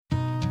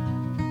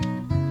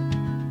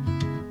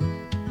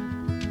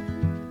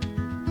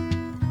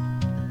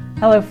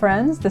Hello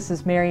friends, this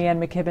is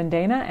Marianne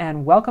McKibben-Dana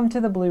and welcome to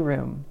the Blue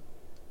Room.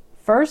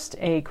 First,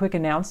 a quick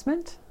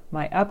announcement.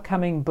 My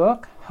upcoming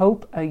book,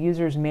 Hope, A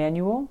User's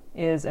Manual,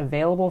 is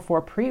available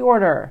for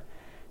pre-order.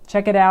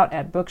 Check it out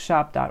at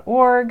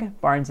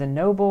bookshop.org, Barnes &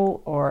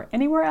 Noble, or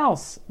anywhere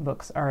else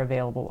books are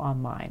available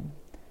online.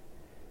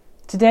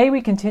 Today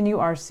we continue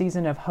our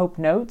season of Hope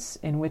Notes,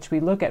 in which we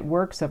look at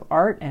works of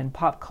art and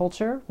pop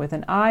culture with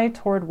an eye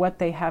toward what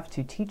they have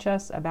to teach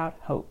us about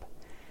hope.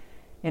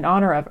 In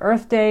honor of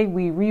Earth Day,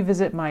 we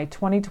revisit my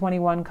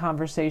 2021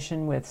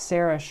 conversation with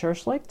Sarah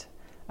Scherschlicht,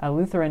 a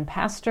Lutheran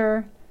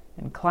pastor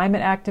and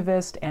climate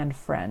activist and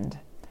friend.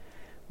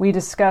 We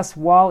discuss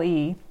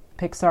Wall-E,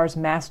 Pixar's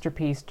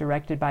masterpiece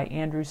directed by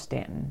Andrew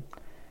Stanton.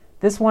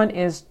 This one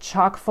is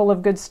chock full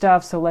of good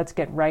stuff, so let's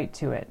get right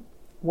to it.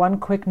 One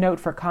quick note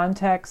for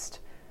context,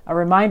 a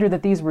reminder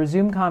that these were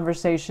Zoom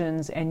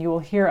conversations, and you will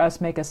hear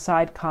us make a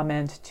side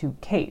comment to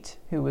Kate,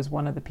 who was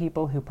one of the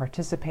people who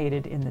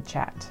participated in the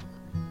chat.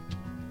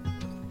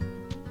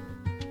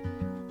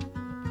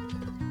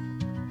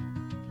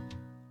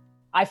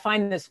 I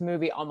find this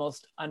movie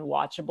almost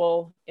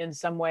unwatchable in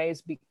some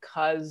ways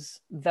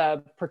because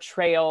the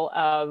portrayal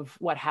of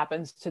what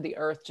happens to the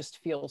earth just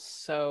feels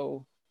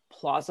so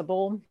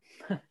plausible.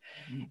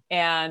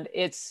 And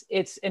it's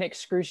an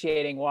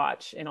excruciating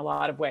watch in a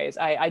lot of ways.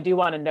 I do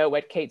want to note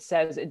what Kate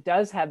says. It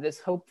does have this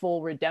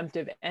hopeful,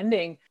 redemptive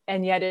ending,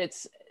 and yet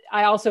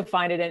I also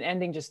find it an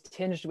ending just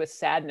tinged with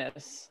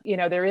sadness. You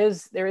know, there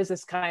is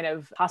this kind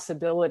of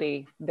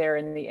possibility there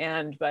in the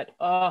end, but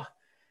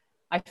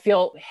I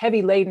feel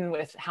heavy laden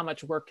with how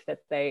much work that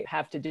they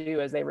have to do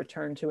as they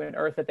return to an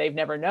earth that they've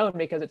never known,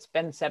 because it's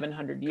been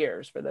 700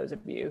 years for those of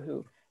you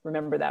who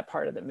remember that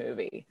part of the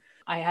movie.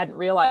 I hadn't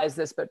realized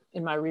this, but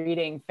in my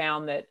reading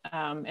found that,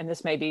 and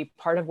this may be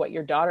part of what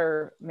your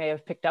daughter may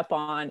have picked up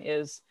on,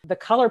 is the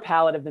color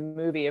palette of the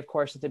movie, of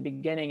course, at the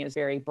beginning is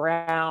very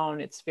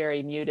brown. It's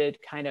very muted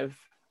kind of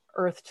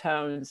earth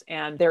tones,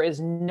 and there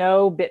is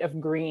no bit of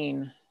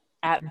green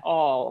at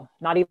all,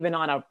 not even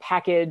on a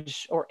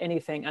package or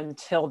anything,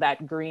 until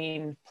that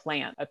green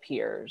plant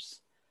appears.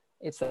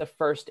 It's the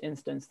first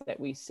instance that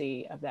we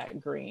see of that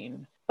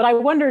green. But I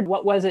wondered,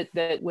 what was it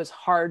that was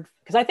hard?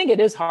 Because I think it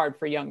is hard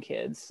for young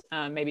kids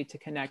maybe to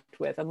connect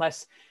with,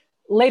 unless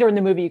later in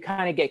the movie you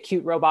kind of get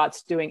cute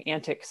robots doing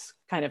antics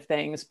kind of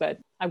things. But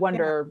I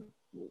wonder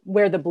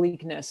where do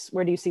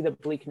you see the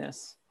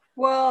bleakness?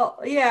 Well,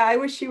 yeah, I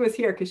wish she was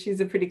here because she's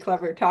a pretty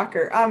clever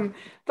talker.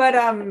 But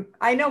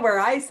I know where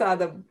I saw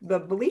the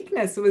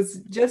bleakness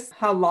was just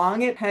how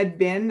long it had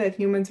been that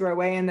humans were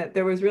away, and that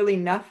there was really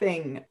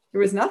nothing.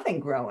 There was nothing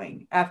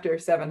growing after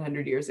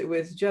 700 years. It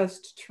was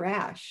just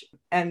trash.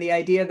 And the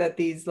idea that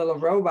these little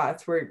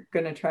robots were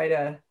going to try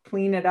to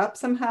clean it up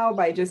somehow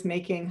by just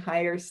making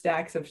higher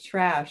stacks of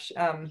trash.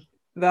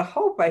 The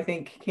hope, I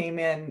think, came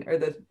in, or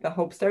the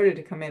hope started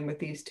to come in with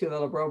these two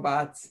little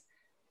robots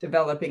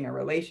developing a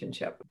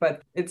relationship,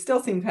 but it still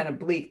seemed kind of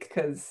bleak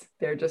because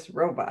they're just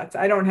robots.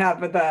 I don't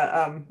have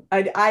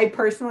I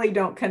personally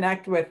don't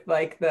connect with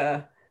like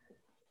they're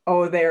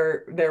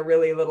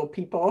really little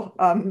people.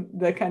 I'm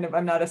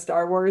not a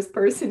Star Wars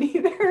person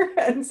either.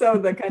 And so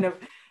the kind of,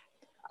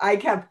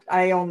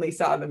 I only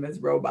saw them as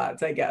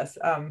robots, I guess.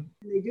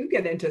 They do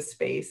get into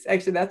space.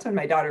 Actually, that's when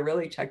my daughter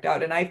really checked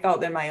out. And I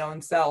felt in my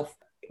own self,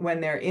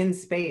 when they're in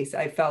space,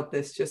 I felt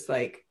this just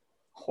like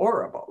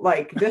horrible,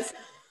 like this.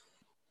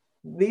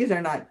 These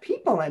are not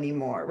people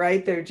anymore,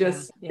 right? They're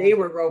just, They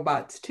were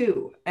robots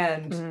too.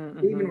 And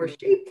even were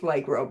shaped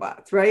like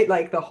robots, right?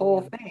 Like the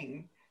whole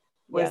thing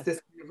was this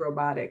kind of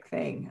robotic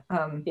thing.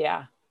 I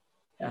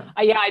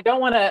don't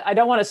want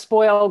to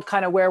spoil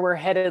kind of where we're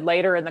headed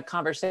later in the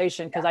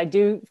conversation, because I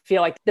do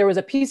feel like there was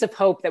a piece of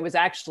hope that was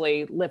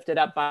actually lifted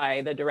up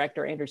by the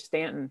director, Andrew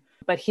Stanton.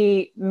 But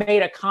he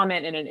made a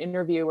comment in an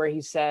interview where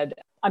he said,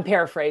 I'm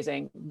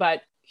paraphrasing,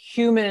 but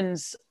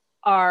humans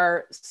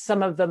are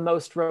some of the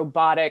most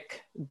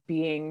robotic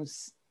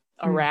beings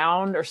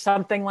around, or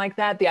something like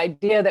that. The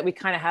idea that we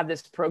kind of have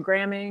this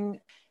programming,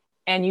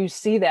 and you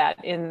see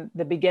that in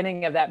the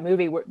beginning of that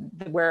movie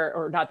where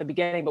or not the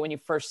beginning, but when you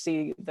first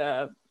see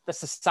the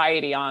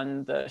society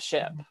on the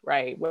ship,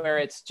 right? Where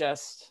it's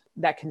just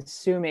that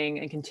consuming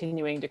and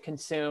continuing to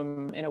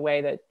consume in a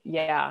way that,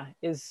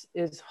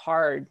 is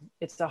hard.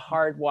 It's a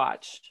hard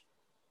watch.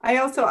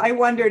 I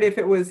wondered if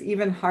it was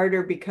even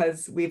harder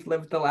because we've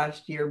lived the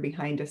last year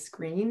behind a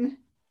screen.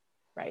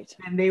 Right.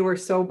 And they were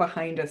so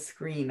behind a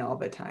screen all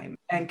the time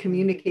and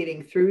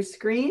communicating through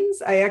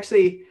screens. I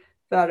actually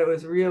thought it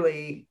was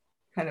really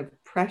kind of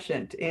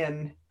prescient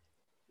in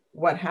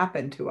what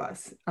happened to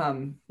us,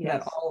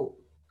 that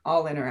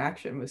all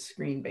interaction was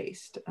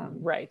screen-based.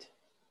 Right.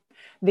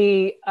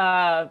 The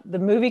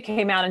movie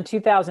came out in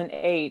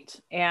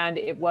 2008, and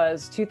it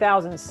was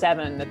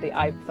 2007 that the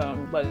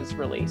iPhone was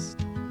released.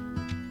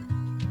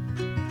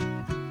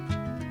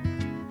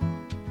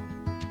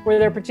 Were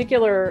there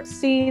particular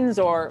scenes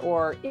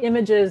or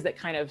images that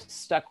kind of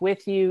stuck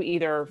with you,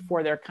 either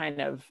for their kind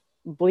of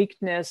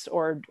bleakness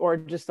or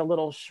just a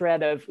little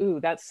shred of, ooh,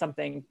 that's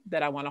something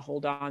that I want to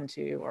hold on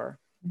to or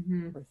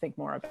think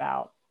more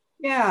about?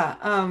 Yeah.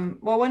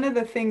 Well, one of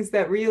the things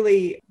that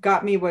really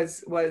got me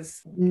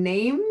was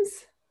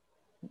names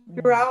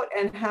Mm. throughout,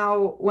 and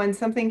how when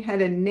something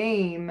had a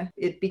name,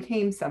 it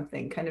became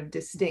something kind of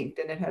distinct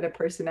and it had a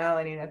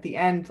personality. And at the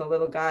end, the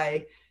little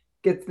guy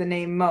gets the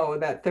name Mo,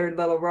 that third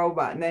little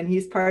robot, and then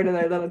he's part of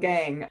their little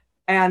gang.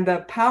 And the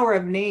power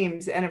of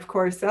names, and of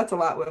course, that's a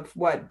lot of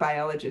what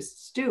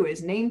biologists do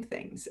is name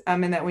things.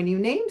 And that when you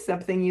name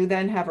something, you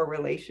then have a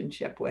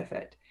relationship with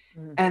it.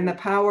 And the Mhm.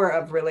 power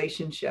of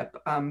relationship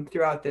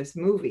throughout this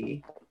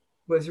movie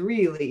was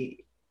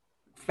really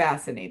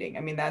fascinating. I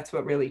mean, that's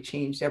what really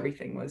changed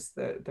everything, was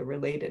the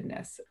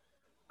relatedness.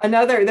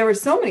 Another, there were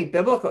so many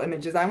biblical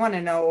images. I want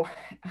to know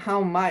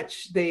how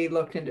much they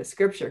looked into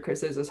scripture,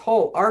 because there's this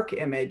whole ark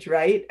image,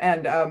 right?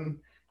 And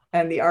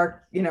the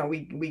ark,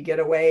 we get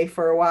away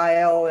for a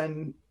while,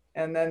 and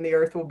then the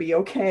earth will be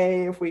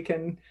okay if we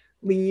can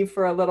leave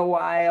for a little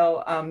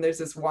while. There's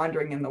this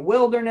wandering in the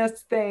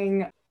wilderness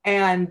thing.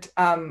 And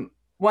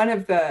one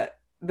of the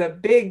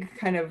big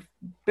kind of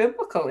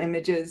biblical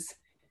images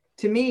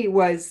to me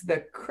was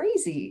the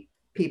crazy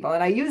people.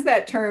 And I use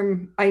that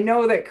term. I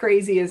know that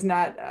crazy is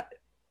not,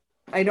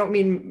 I don't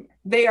mean,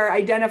 they are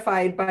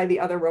identified by the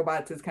other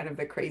robots as kind of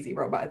the crazy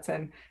robots.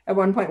 And at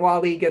one point,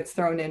 Wally gets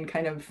thrown in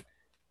kind of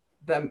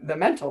the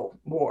mental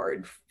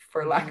ward,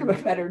 for lack of a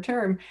Mhm. better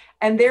term.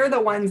 And they're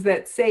the ones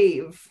Yes.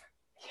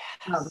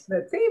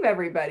 that save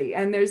everybody.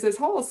 And there's this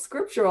whole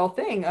scriptural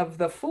thing of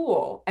the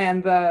fool,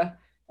 and the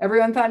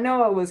everyone thought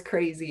Noah was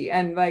crazy.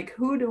 And like,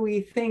 who do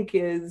we think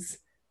is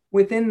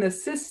within the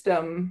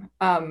system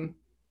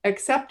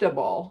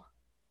acceptable?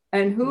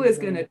 And who is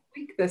going Mhm. to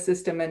tweak the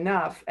system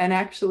enough and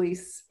actually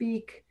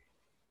speak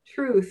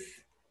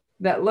truth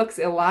that looks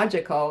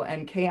illogical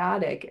and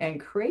chaotic and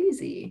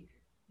crazy,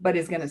 but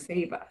is going to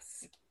save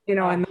us? And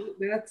Ah,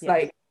 that's yes.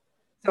 like,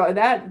 so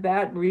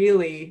that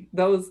really,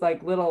 those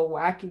like little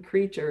wacky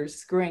creatures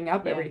screwing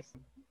up everything,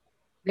 Yes.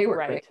 they were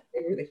great. Right.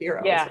 They were the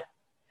heroes. Yeah.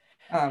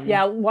 Um,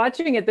 Yeah.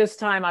 Watching it this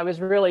time, I was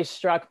really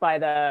struck by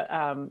that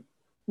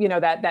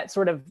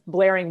sort of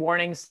blaring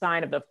warning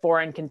sign of the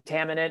foreign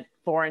contaminant,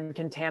 foreign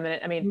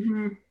contaminant. I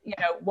mean,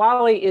 mhm,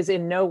 Wally is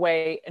in no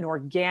way an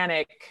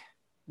organic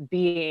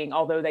being,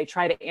 although they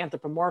try to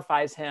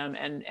anthropomorphize him.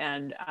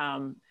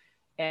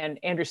 And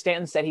Andrew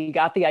Stanton said he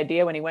got the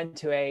idea when he went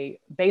to a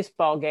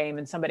baseball game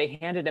and somebody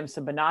handed him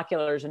some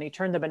binoculars, and he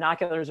turned the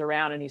binoculars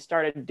around and he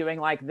started doing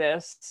like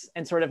this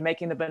and sort of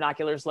making the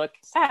binoculars look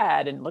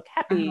sad and look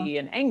uh-huh, happy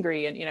and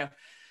angry.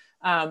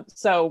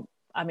 So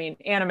I mean,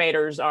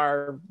 animators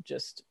are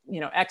just,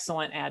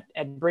 excellent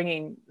at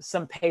bringing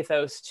some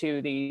pathos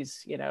to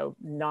these,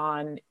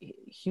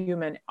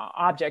 non-human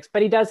objects.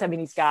 But he does, I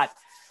mean, he's got,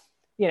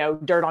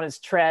 dirt on his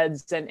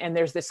treads, and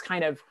there's this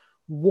kind of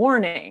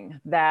warning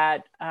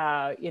that,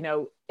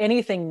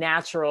 anything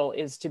natural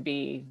is to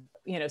be,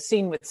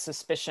 seen with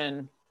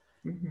suspicion.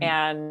 mhm.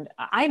 And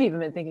I've even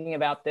been thinking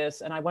about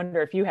this, and I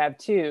wonder if you have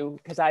too,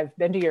 because I've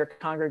been to your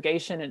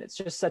congregation and it's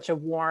just such a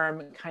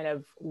warm, kind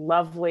of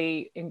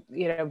lovely,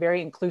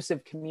 very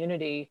inclusive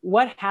community.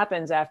 What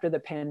happens after the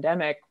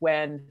pandemic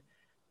when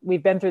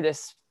we've been through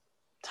this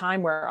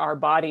time where our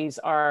bodies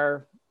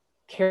are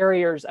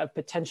carriers of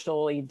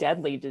potentially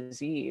deadly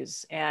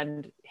disease,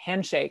 and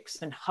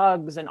handshakes and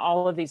hugs and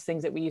all of these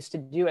things that we used to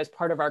do as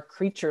part of our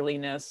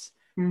creatureliness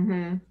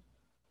Mhm.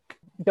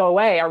 go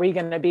away? Are we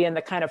going to be in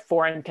the kind of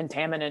foreign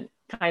contaminant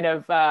kind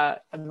of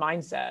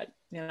mindset?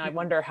 And I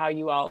wonder how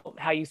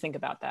you think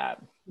about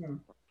that. Yeah.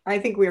 I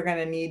think we're going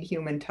to need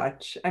human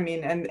touch. I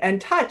mean,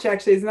 and touch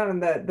actually is not in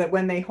the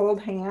when they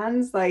hold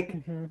hands, like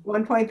Mm-hmm.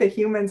 one point the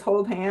humans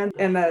hold hands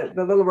and the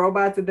little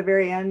robots at the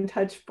very end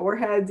touch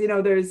foreheads.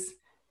 There's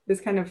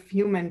this kind of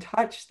human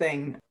touch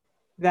thing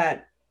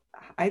that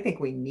I think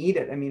we need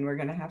it. I mean, we're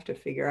going to have to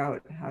figure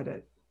out how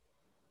to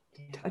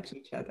Yeah, touch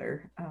each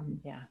other.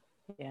 yeah,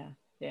 yeah,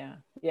 yeah,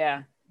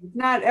 yeah. It's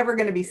not ever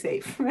going to be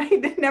safe, right?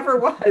 It never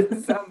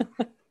was.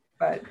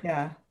 But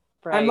yeah,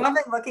 I'm Right,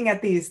 loving looking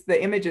at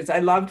the images. I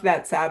loved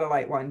that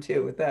satellite one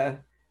too.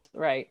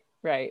 right,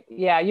 right.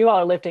 Yeah, you all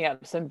are lifting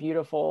up some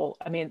beautiful.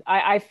 I mean,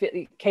 I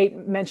feel Kate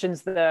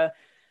mentions the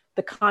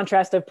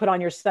contrast of put on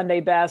your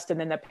Sunday best and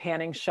then the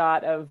panning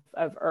shot of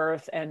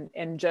Earth,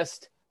 and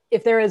just,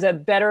 if there is a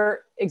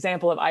better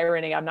example of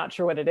irony, I'm not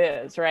sure what it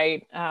is,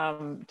 right?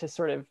 To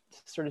sort of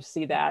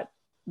see that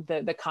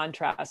the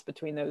contrast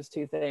between those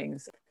two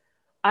things.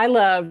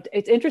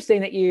 It's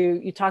interesting that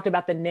you talked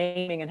about the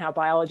naming and how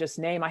biologists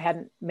name. I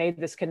hadn't made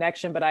this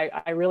connection, but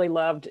I really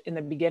loved in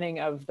the beginning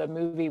of the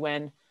movie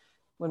when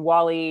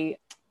Wally,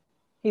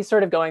 he's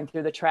sort of going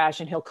through the trash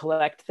and he'll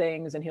collect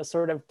things and he'll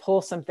sort of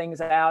pull some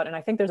things out. And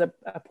I think there's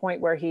a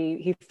point where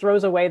he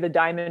throws away the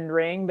diamond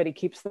ring, but he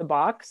keeps the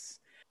box.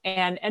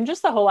 And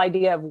just the whole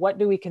idea of what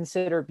do we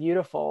consider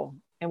beautiful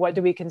and what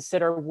do we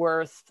consider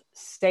worth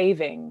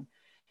saving.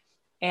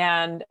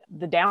 And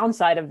the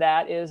downside of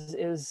that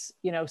is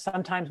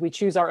sometimes we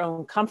choose our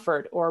own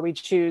comfort, or we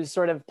choose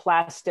sort of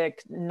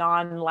plastic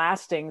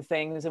non-lasting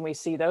things, and we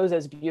see those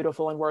as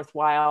beautiful and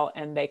worthwhile,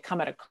 and they come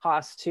at a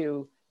cost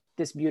to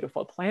this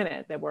beautiful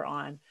planet that we're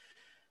on.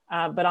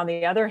 But on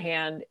the other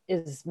hand,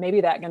 is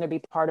maybe that going to be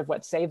part of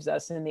what saves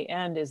us in the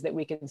end, is that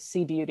we can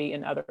see beauty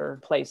in other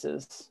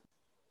places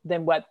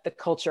than what the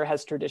culture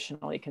has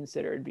traditionally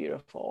considered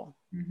beautiful.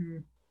 Mm-hmm.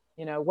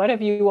 You know, what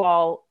have you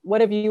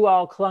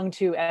all clung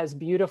to as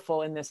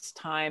beautiful in this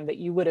time that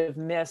you would have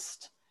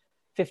missed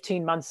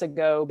 15 months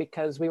ago,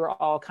 because we were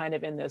all kind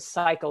of in this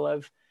cycle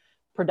of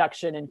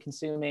production and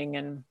consuming?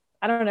 And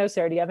I don't know,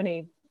 Sarah, do you have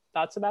any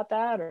thoughts about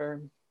that?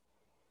 Or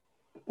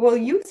Well,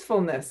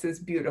 usefulness is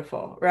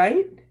beautiful,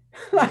 right?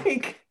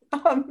 Like,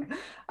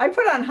 I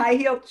put on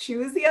high-heeled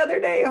shoes the other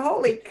day.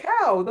 Holy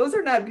cow, those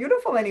are not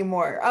beautiful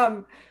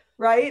anymore.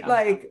 Right?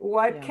 Like,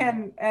 what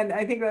can, and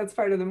I think that's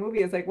part of the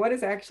movie, is like, what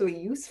is actually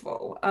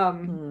useful,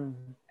 and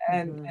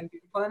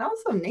beautiful, and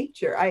also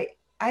nature. I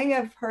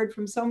have heard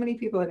from so many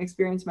people and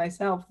experienced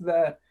myself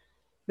the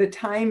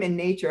time in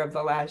nature of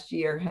the last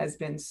year has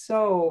been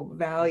so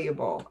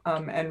valuable,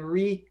 and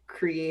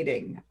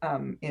recreating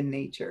in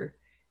nature.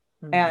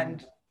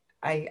 And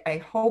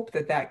I hope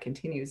that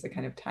continues, the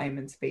kind of time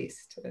and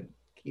space to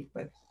keep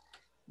with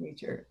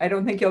nature. I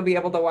don't think you'll be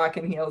able to walk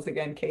in heels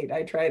again, Kate.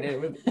 I tried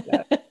it.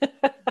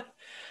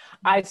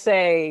 I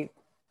say,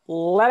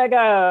 let it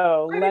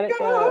go. Let it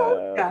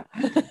go.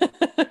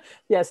 Yeah.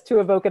 Yes,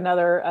 to evoke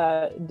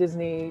another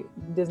Disney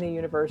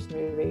universe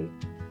movie.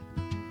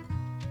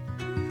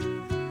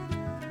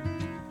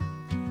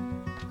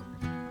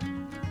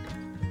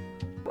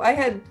 I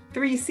had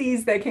 3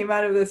 C's that came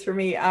out of this for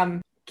me.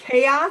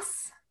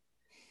 Chaos,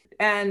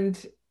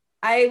 and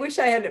I wish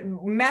I had,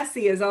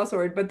 messy is also a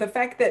word, but the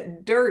fact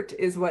that dirt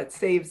is what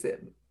saves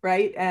it,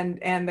 right?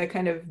 And the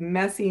kind of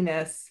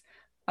messiness,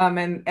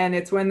 and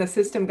it's when the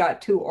system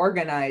got too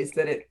organized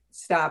that it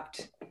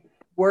stopped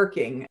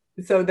working.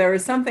 So there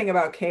was something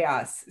about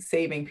chaos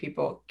saving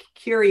people.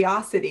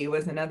 Curiosity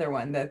was another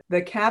one, that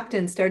the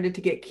captain started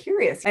to get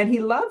curious, and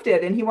he loved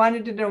it, and he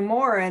wanted to know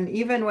more. And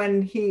even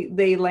when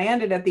they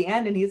landed at the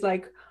end, and he's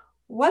like,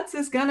 what's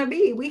this gonna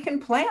be? We can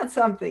plant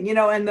something,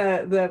 and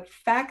the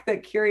fact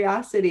that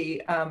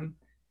curiosity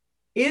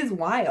is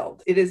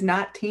wild. It is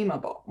not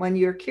tameable. When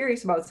you're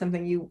curious about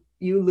something,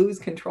 you lose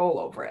control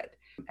over it.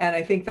 And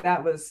I think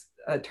that was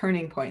a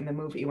turning point in the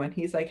movie, when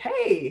he's like,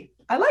 hey,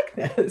 I like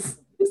this.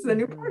 This is a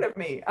new part of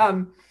me.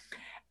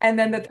 And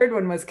then the third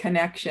one was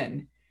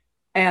connection.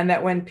 And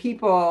that when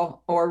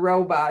people, or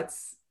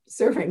robots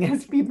serving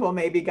as people,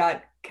 maybe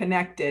got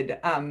connected,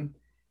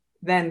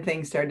 then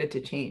things started to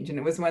change. And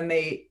it was when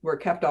they were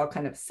kept all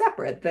kind of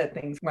separate that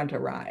things went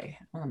awry.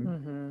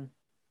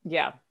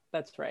 Yeah,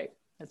 that's right.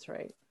 That's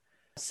right.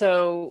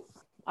 So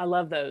I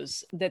love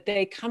those, that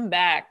they come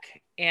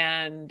back.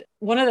 And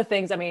one of the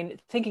things, I mean,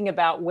 thinking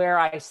about where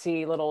I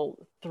see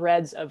little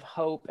threads of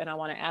hope, and I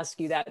want to ask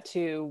you that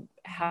too,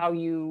 how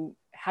you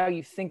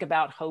think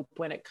about hope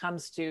when it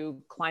comes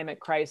to climate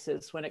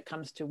crisis, when it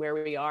comes to where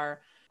we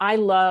are. I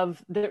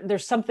love,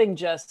 there's something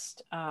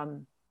just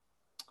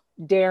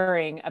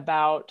daring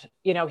about,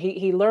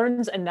 he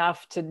learns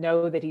enough to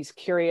know that he's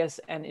curious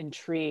and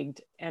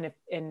intrigued, and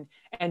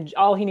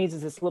all he needs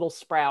is this little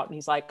sprout, and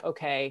he's like,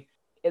 okay,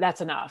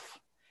 that's enough.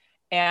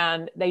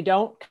 And they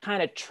don't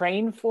kind of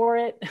train for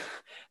it.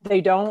 They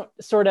don't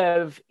sort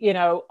of,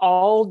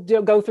 all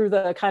go through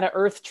the kind of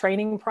earth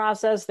training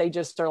process. They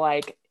just are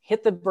like,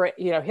 hit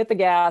the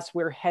gas,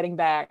 we're heading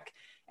back,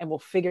 and we'll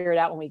figure it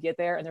out when we get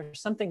there. And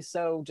there's something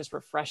so just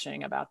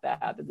refreshing about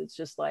that it's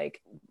just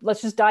like,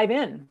 let's just dive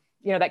in.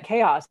 That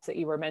chaos that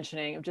you were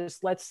mentioning of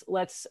just let's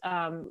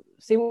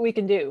see what we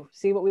can do,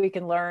 see what we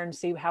can learn,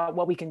 see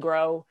what we can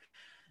grow,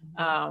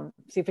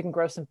 see if we can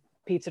grow some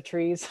pizza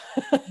trees,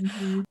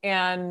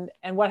 and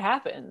what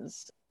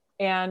happens.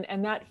 And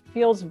that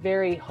feels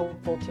very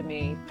hopeful to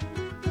me.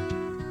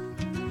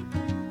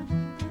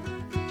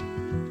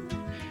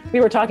 We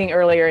were talking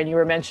earlier, and you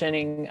were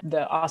mentioning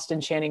the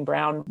Austin Channing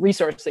Brown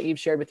resource that you've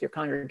shared with your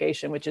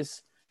congregation, which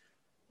is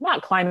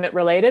not climate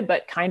related,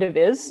 but kind of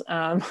is,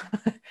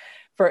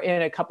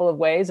 in a couple of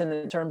ways. And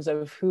in terms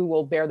of who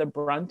will bear the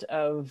brunt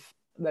of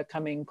the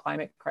coming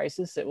climate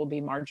crisis, it will be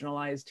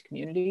marginalized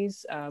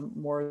communities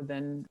more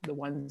than the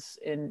ones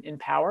in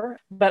power.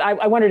 But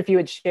I wondered if you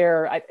would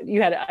share, I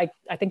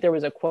think there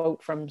was a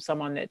quote from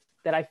someone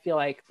that I feel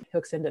like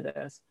hooks into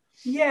this.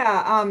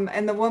 Yeah,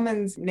 and the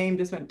woman's name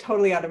just went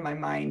totally out of my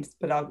mind,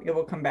 but it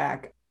will come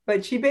back.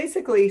 But she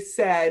basically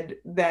said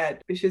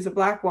that she's a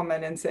Black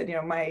woman, and said,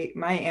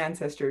 my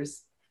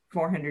ancestors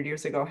 400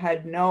 years ago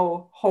had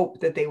no hope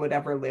that they would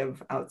ever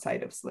live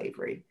outside of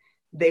slavery.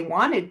 They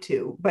wanted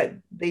to, but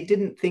they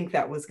didn't think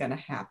that was going to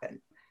happen.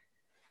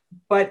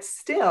 But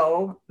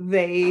still,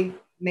 they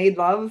made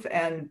love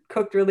and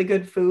cooked really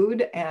good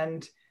food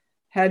and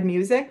had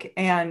music.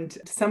 And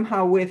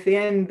somehow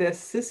within this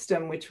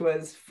system, which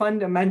was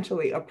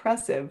fundamentally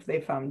oppressive,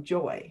 they found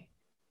joy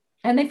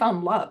and they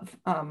found love.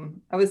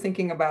 I was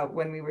thinking about,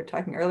 when we were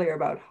talking earlier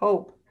about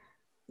hope,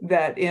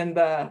 that in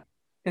the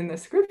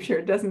scripture,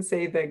 it doesn't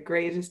say the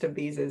greatest of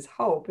these is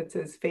hope. It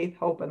says faith,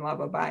 hope, and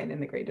love abide,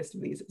 and the greatest of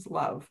these is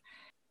love.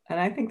 And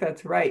I think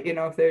that's right.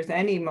 If there's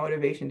any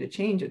motivation to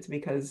change, it's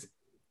because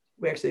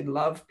we actually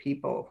love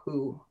people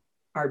who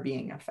are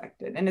being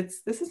affected. And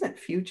this isn't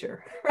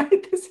future,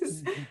 right? This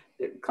is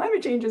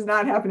climate change is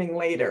not happening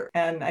later.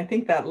 And I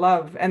think that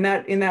love, and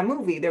that in that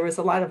movie, there was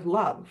a lot of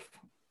love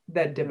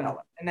that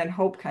developed, and then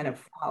hope kind of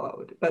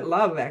followed, but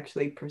love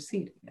actually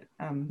preceded it.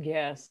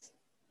 Yes.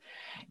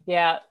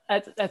 Yeah.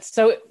 That's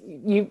so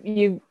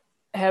you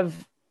have,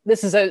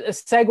 this is a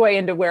segue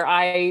into where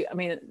I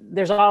mean,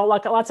 there's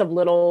lots of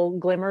little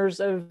glimmers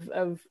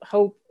of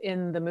hope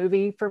in the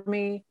movie for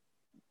me,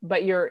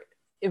 but you're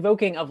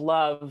evoking of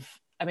love.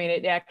 I mean,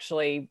 it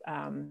actually,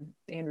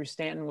 Andrew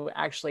Stanton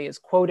actually is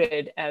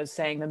quoted as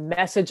saying the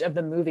message of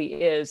the movie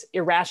is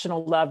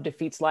irrational love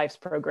defeats life's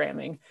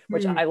programming,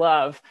 which I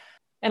love.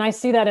 And I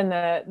see that in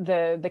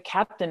the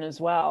captain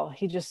as well.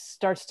 He just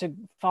starts to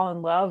fall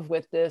in love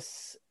with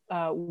this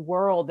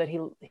world that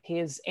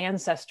his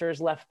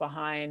ancestors left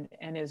behind,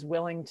 and is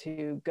willing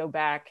to go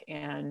back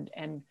and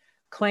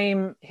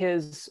claim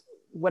his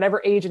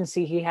whatever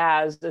agency he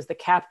has as the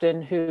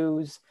captain,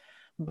 whose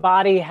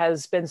body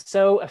has been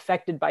so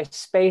affected by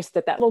space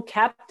that little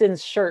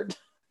captain's shirt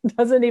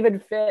doesn't even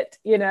fit.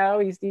 You know,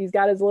 he's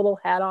got his little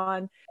hat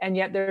on, and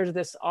yet there's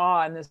this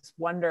awe and this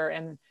wonder,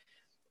 and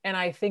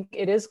I think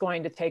it is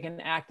going to take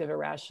an act of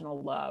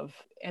irrational love,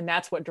 and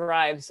that's what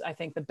drives, I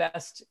think, the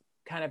best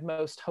kind of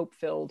most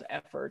hope-filled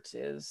efforts.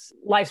 Is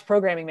life's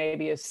programming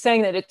maybe is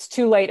saying that it's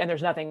too late and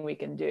there's nothing we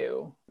can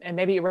do, and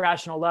maybe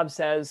irrational love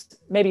says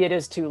maybe it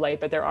is too late,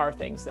 but there are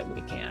things that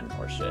we can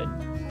or should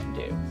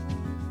do.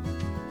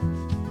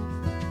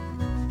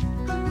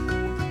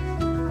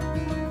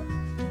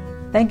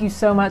 Thank you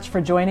so much for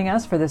joining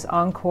us for this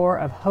encore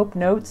of Hope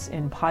Notes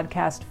in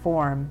podcast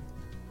form.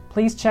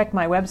 Please check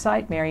my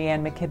website,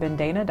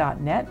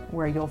 mariannemckibbendana.net,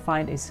 where you'll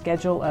find a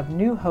schedule of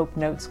new Hope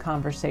Notes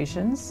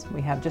conversations.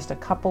 We have just a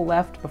couple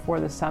left before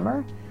the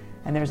summer,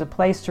 and there's a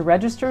place to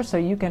register so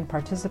you can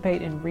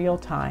participate in real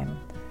time.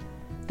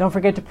 Don't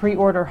forget to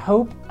pre-order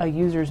Hope, a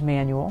User's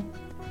Manual.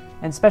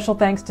 And special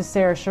thanks to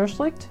Sarah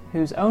Scherschlicht,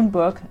 whose own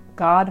book,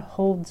 God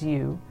Holds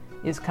You,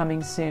 is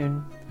coming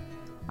soon.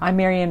 I'm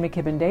Marianne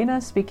McKibben-Dana,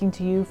 speaking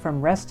to you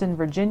from Reston,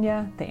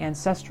 Virginia, the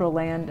ancestral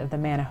land of the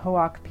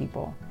Manahoac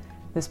people.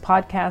 This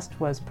podcast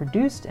was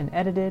produced and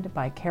edited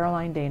by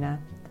Caroline Dana.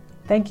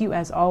 Thank you,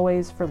 as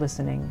always, for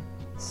listening.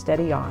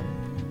 Steady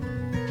on.